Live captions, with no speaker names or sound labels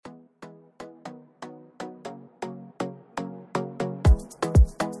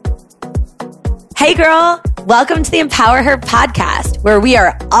Hey girl, welcome to the Empower Her podcast, where we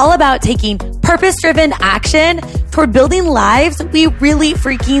are all about taking purpose-driven action toward building lives we really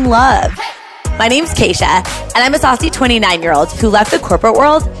freaking love. My name's Keisha, and I'm a saucy 29-year-old who left the corporate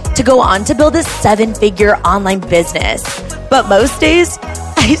world to go on to build a 7-figure online business. But most days,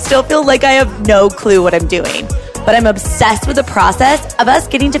 I still feel like I have no clue what I'm doing. But I'm obsessed with the process of us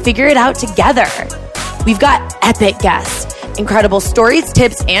getting to figure it out together. We've got epic guests, incredible stories,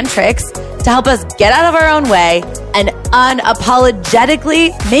 tips, and tricks to help us get out of our own way and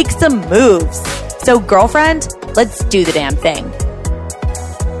unapologetically make some moves. So girlfriend, let's do the damn thing.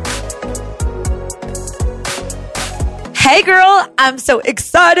 Hey girl, I'm so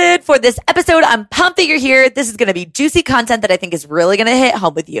excited for this episode. I'm pumped that you're here. This is going to be juicy content that I think is really going to hit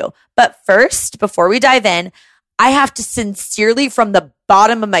home with you. But first, before we dive in, I have to sincerely, from the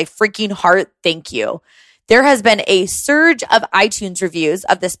bottom of my freaking heart, thank you. There has been a surge of iTunes reviews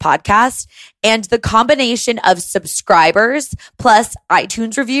of this podcast, and the combination of subscribers plus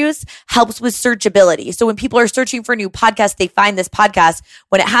iTunes reviews helps with searchability. So when people are searching for a new podcast, they find this podcast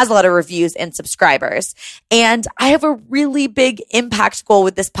when it has a lot of reviews and subscribers. And I have a really big impact goal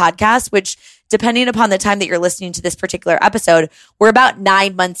with this podcast, which, depending upon the time that you're listening to this particular episode, we're about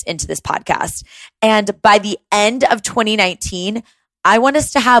 9 months into this podcast. And by the end of 2019, I want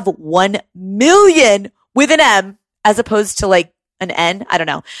us to have 1 million with an M as opposed to like an N. I don't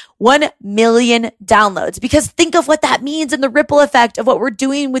know. 1 million downloads, because think of what that means and the ripple effect of what we're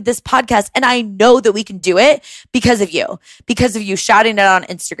doing with this podcast. And I know that we can do it because of you shouting it on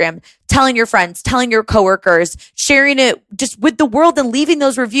Instagram, telling your friends, telling your coworkers, sharing it just with the world and leaving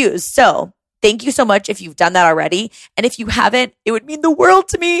those reviews. So thank you so much if you've done that already. And if you haven't, it would mean the world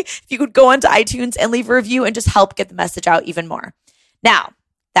to me if you could go onto iTunes and leave a review and just help get the message out even more. Now,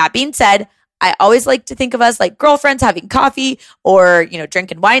 that being said, I always like to think of us like girlfriends having coffee or,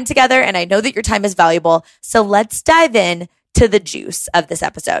 drinking wine together. And I know that your time is valuable. So let's dive in to the juice of this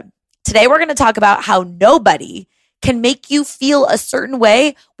episode. Today, we're going to talk about how nobody can make you feel a certain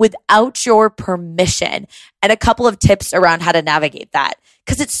way without your permission, and a couple of tips around how to navigate that.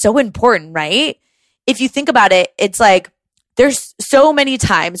 Because it's so important, right? If you think about it, it's like there's so many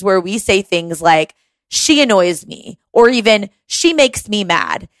times where we say things like, she annoys me, or even she makes me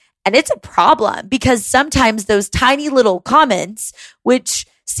mad. And it's a problem because sometimes those tiny little comments, which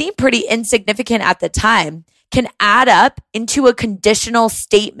seem pretty insignificant at the time, can add up into a conditional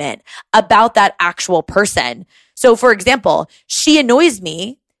statement about that actual person. So for example, she annoys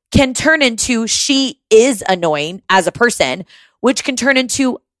me can turn into she is annoying as a person, which can turn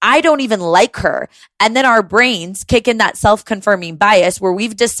into I don't even like her. And then our brains kick in that self-confirming bias where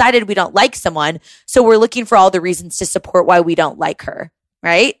we've decided we don't like someone. So we're looking for all the reasons to support why we don't like her,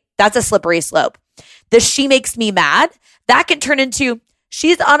 right? That's a slippery slope. The she makes me mad, that can turn into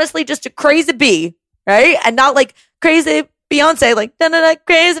she's honestly just a crazy bee, right? And not like crazy Beyonce, like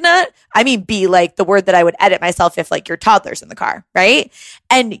crazy nut. I mean bee, like the word that I would edit myself if like your toddler's in the car, right?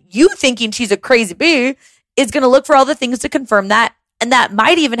 And you thinking she's a crazy bee is going to look for all the things to confirm that. And that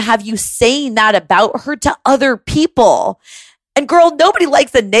might even have you saying that about her to other people. And girl, nobody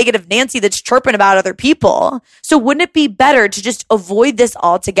likes the negative Nancy that's chirping about other people. So wouldn't it be better to just avoid this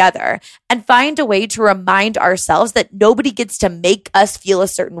altogether and find a way to remind ourselves that nobody gets to make us feel a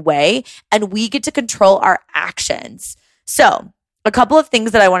certain way and we get to control our actions? So a couple of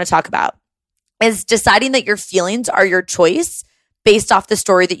things that I want to talk about is deciding that your feelings are your choice based off the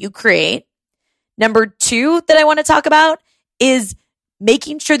story that you create. Number 2 that I want to talk about is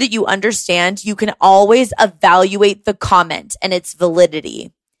making sure that you understand you can always evaluate the comment and its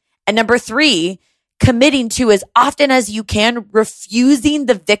validity. And number 3, committing to as often as you can, refusing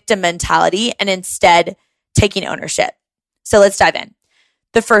the victim mentality and instead taking ownership. So let's dive in.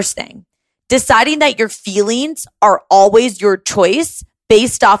 The first thing, deciding that your feelings are always your choice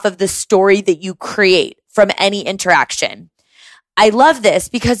based off of the story that you create from any interaction. I love this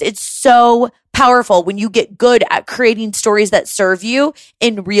because it's so powerful when you get good at creating stories that serve you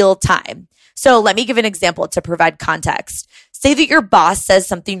in real time. So let me give an example to provide context. Say that your boss says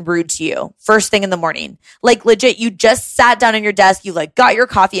something rude to you first thing in the morning. Like legit, you just sat down on your desk, you like got your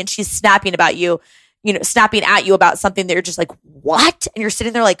coffee and she's snapping at you about something that you're just like, what? And you're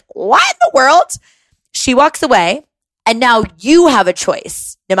sitting there like, what in the world? She walks away. And now you have a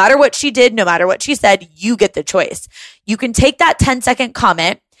choice. No matter what she did, no matter what she said, you get the choice. You can take that 10-second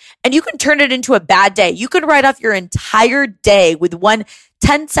comment and you can turn it into a bad day. You can write off your entire day with one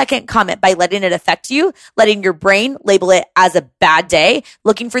 10-second comment by letting it affect you, letting your brain label it as a bad day,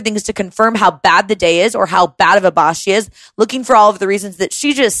 looking for things to confirm how bad the day is or how bad of a boss she is, looking for all of the reasons that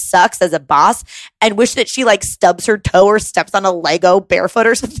she just sucks as a boss and wish that she like stubs her toe or steps on a Lego barefoot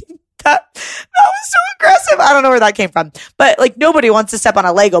or something. That was so aggressive. I don't know where that came from. But like nobody wants to step on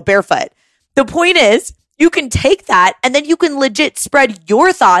a Lego barefoot. The point is, you can take that and then you can legit spread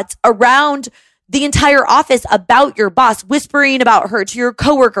your thoughts around the entire office about your boss, whispering about her to your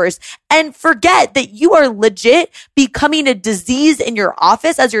coworkers, and forget that you are legit becoming a disease in your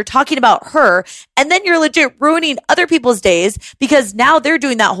office as you're talking about her. And then you're legit ruining other people's days because now they're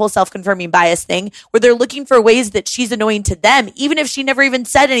doing that whole self-confirming bias thing where they're looking for ways that she's annoying to them, even if she never even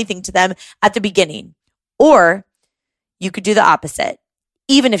said anything to them at the beginning. Or you could do the opposite,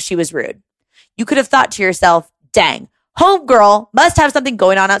 even if she was rude. You could have thought to yourself, dang, homegirl must have something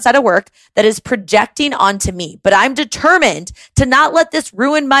going on outside of work that is projecting onto me, but I'm determined to not let this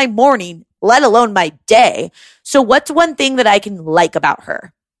ruin my morning, let alone my day. So what's one thing that I can like about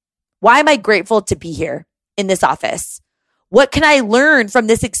her? Why am I grateful to be here in this office? What can I learn from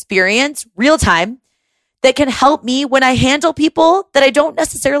this experience, real time, that can help me when I handle people that I don't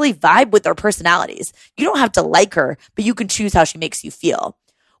necessarily vibe with their personalities? You don't have to like her, but you can choose how she makes you feel.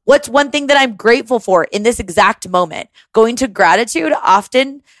 What's one thing that I'm grateful for in this exact moment? Going to gratitude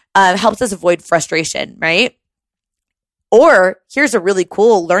often helps us avoid frustration, right? Or here's a really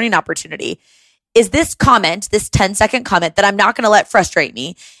cool learning opportunity. Is this comment, this 10-second comment that I'm not going to let frustrate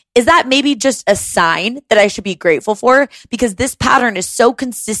me, is that maybe just a sign that I should be grateful for? Because this pattern is so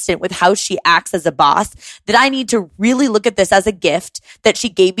consistent with how she acts as a boss that I need to really look at this as a gift that she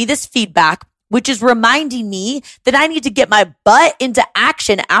gave me this feedback, which is reminding me that I need to get my butt into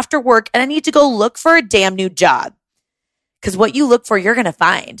action after work and I need to go look for a damn new job. Because what you look for, you're going to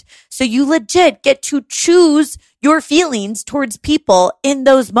find. So you legit get to choose your feelings towards people in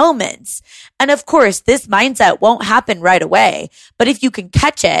those moments. And of course, this mindset won't happen right away. But if you can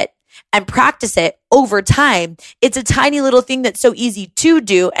catch it and practice it over time, it's a tiny little thing that's so easy to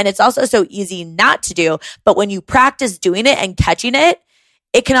do. And it's also so easy not to do. But when you practice doing it and catching it,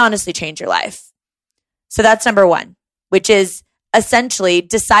 it can honestly change your life. So that's number one, which is essentially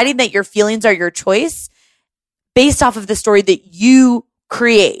deciding that your feelings are your choice based off of the story that you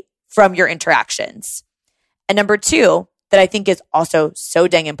create from your interactions. And number two, that I think is also so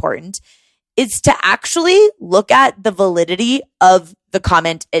dang important, is to actually look at the validity of the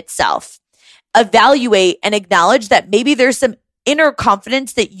comment itself. Evaluate and acknowledge that maybe there's some inner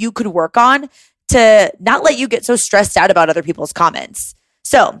confidence that you could work on to not let you get so stressed out about other people's comments.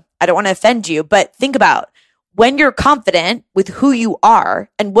 So I don't want to offend you, but think about when you're confident with who you are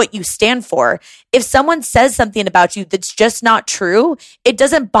and what you stand for, if someone says something about you that's just not true, it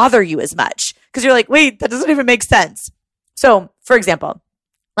doesn't bother you as much because you're like, wait, that doesn't even make sense. So for example,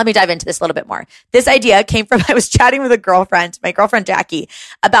 let me dive into this a little bit more. This idea came from, I was chatting with my girlfriend Jackie,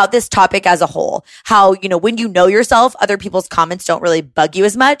 about this topic as a whole. How, when you know yourself, other people's comments don't really bug you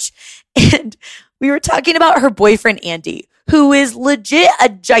as much. And we were talking about her boyfriend, Andy, who is legit a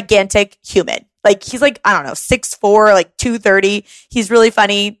gigantic human. Like he's like, I don't know, 6'4", like 230. He's really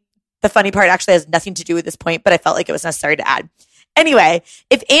funny. The funny part actually has nothing to do with this point, but I felt like it was necessary to add. Anyway,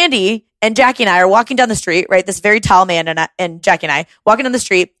 if Andy and Jackie and I are walking down the street, right, this very tall man and Jackie and I walking down the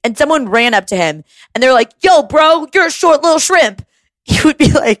street and someone ran up to him and they're like, yo, bro, you're a short little shrimp. He would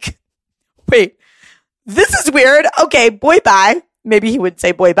be like, wait, this is weird. Okay, boy, bye. Maybe he would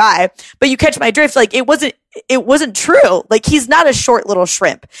say boy, bye, but you catch my drift. Like it wasn't true. Like he's not a short little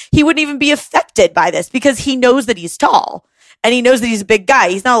shrimp. He wouldn't even be affected by this because he knows that he's tall and he knows that he's a big guy.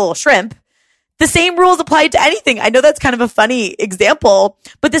 He's not a little shrimp. The same rules apply to anything. I know that's kind of a funny example,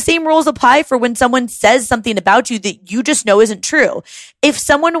 but the same rules apply for when someone says something about you that you just know isn't true. If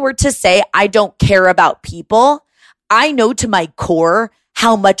someone were to say, I don't care about people, I know to my core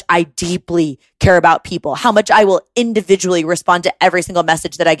how much I deeply care about people, how much I will individually respond to every single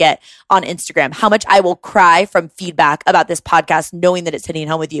message that I get on Instagram, how much I will cry from feedback about this podcast, knowing that it's hitting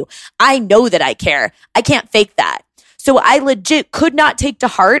home with you. I know that I care. I can't fake that. So I legit could not take to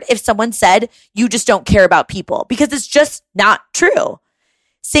heart if someone said, you just don't care about people, because it's just not true.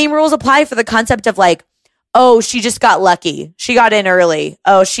 Same rules apply for the concept of like, oh, she just got lucky. She got in early.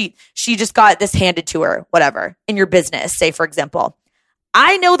 Oh, she just got this handed to her, whatever, in your business, say, for example.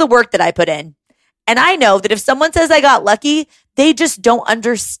 I know the work that I put in. And I know that if someone says I got lucky, they just don't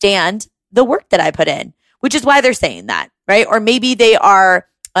understand the work that I put in, which is why they're saying that, right? Or maybe they are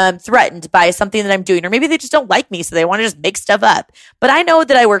threatened by something that I'm doing, or maybe they just don't like me, so they want to just make stuff up. But I know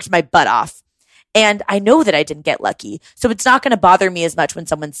that I worked my butt off, and I know that I didn't get lucky. So it's not going to bother me as much when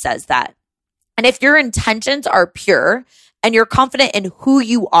someone says that. And if your intentions are pure and you're confident in who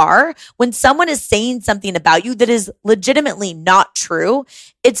you are, when someone is saying something about you that is legitimately not true,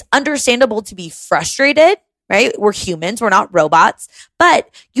 it's understandable to be frustrated, right? We're humans, we're not robots, but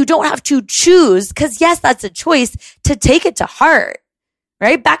you don't have to choose, because yes, that's a choice, to take it to heart,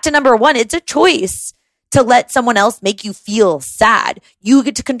 right? Back to number one, it's a choice to let someone else make you feel sad. You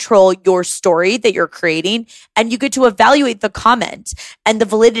get to control your story that you're creating, and you get to evaluate the comment and the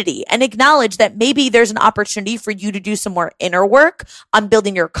validity and acknowledge that maybe there's an opportunity for you to do some more inner work on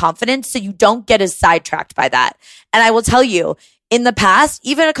building your confidence so you don't get as sidetracked by that. And I will tell you, in the past,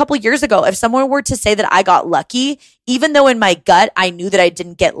 even a couple years ago, if someone were to say that I got lucky, even though in my gut I knew that I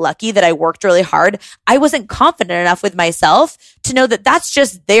didn't get lucky, that I worked really hard, I wasn't confident enough with myself to know that that's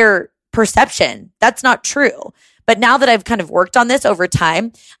just their perception. That's not true. But now that I've kind of worked on this over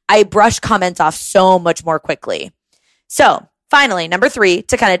time, I brush comments off so much more quickly. So finally, number 3,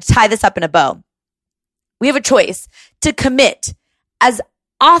 to kind of tie this up in a bow, we have a choice to commit as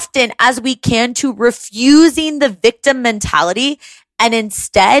often as we can to refusing the victim mentality and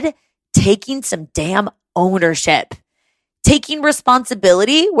instead taking some damn ownership. Taking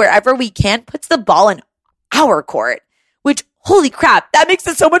responsibility wherever we can puts the ball in our court, which, holy crap, that makes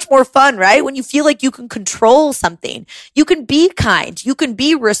it so much more fun, right? When you feel like you can control something, you can be kind, you can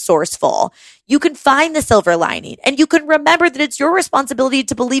be resourceful, you can find the silver lining, and you can remember that it's your responsibility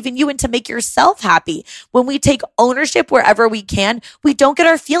to believe in you and to make yourself happy. When we take ownership wherever we can, we don't get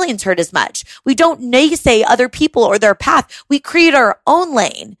our feelings hurt as much. We don't naysay other people or their path. We create our own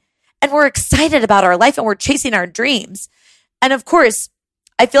lane, and we're excited about our life and we're chasing our dreams. And of course,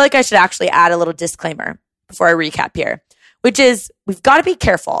 I feel like I should actually add a little disclaimer before I recap here, which is we've got to be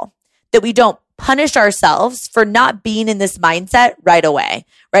careful that we don't punish ourselves for not being in this mindset right away,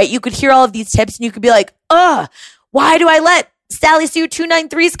 right? You could hear all of these tips and you could be like, why do I let Sally Sue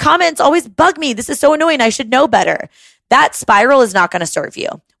 293's comments always bug me? This is so annoying. I should know better. That spiral is not going to serve you.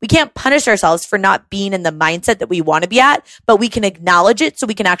 We can't punish ourselves for not being in the mindset that we want to be at, but we can acknowledge it so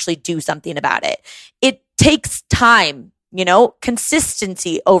we can actually do something about it. It takes time,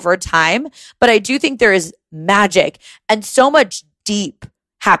 consistency over time, but I do think there is magic and so much deep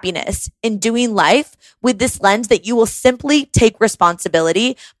happiness in doing life with this lens that you will simply take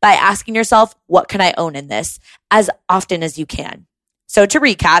responsibility by asking yourself, what can I own in this, as often as you can. So to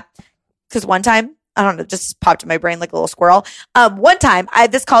recap, because one time, I don't know, just popped in my brain like a little squirrel. One time I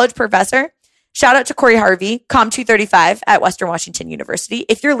had this college professor, shout out to Corey Harvey, COM 235 at Western Washington University.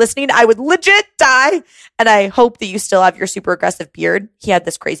 If you're listening, I would legit die. And I hope that you still have your super aggressive beard. He had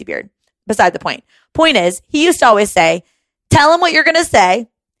this crazy beard. Beside the point. Point is, he used to always say, tell him what you're going to say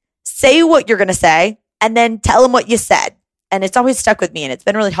what you're going to say, and then tell him what you said. And it's always stuck with me, and it's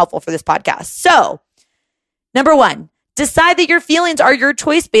been really helpful for this podcast. So, number 1, decide that your feelings are your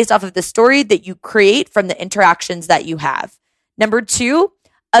choice based off of the story that you create from the interactions that you have. Number 2,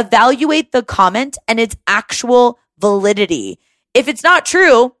 evaluate the comment and its actual validity. If it's not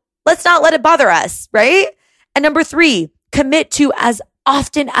true, let's not let it bother us, right? And number 3, commit to as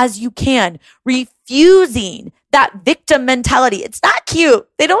often as you can, refusing that victim mentality. It's not cute.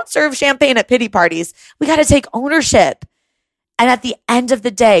 They don't serve champagne at pity parties. We got to take ownership. And at the end of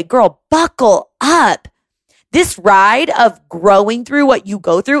the day, girl, buckle up. This ride of growing through what you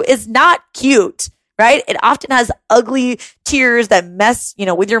go through is not cute, right? It often has ugly tears that mess,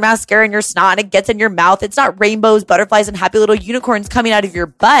 with your mascara and your snot, and it gets in your mouth. It's not rainbows, butterflies, and happy little unicorns coming out of your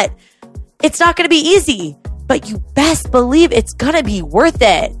butt. It's not going to be easy, but you best believe it's going to be worth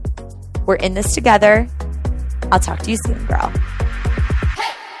it. We're in this together. I'll talk to you soon, girl.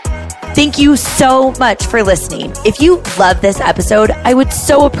 Thank you so much for listening. If you love this episode, I would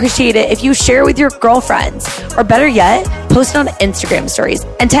so appreciate it if you share with your girlfriends, or better yet, post it on Instagram stories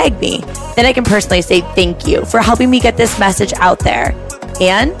and tag me. Then I can personally say thank you for helping me get this message out there.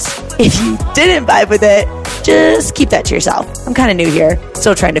 And if you didn't vibe with it, just keep that to yourself. I'm kind of new here,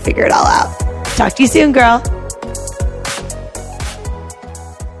 still trying to figure it all out. Talk to you soon, girl.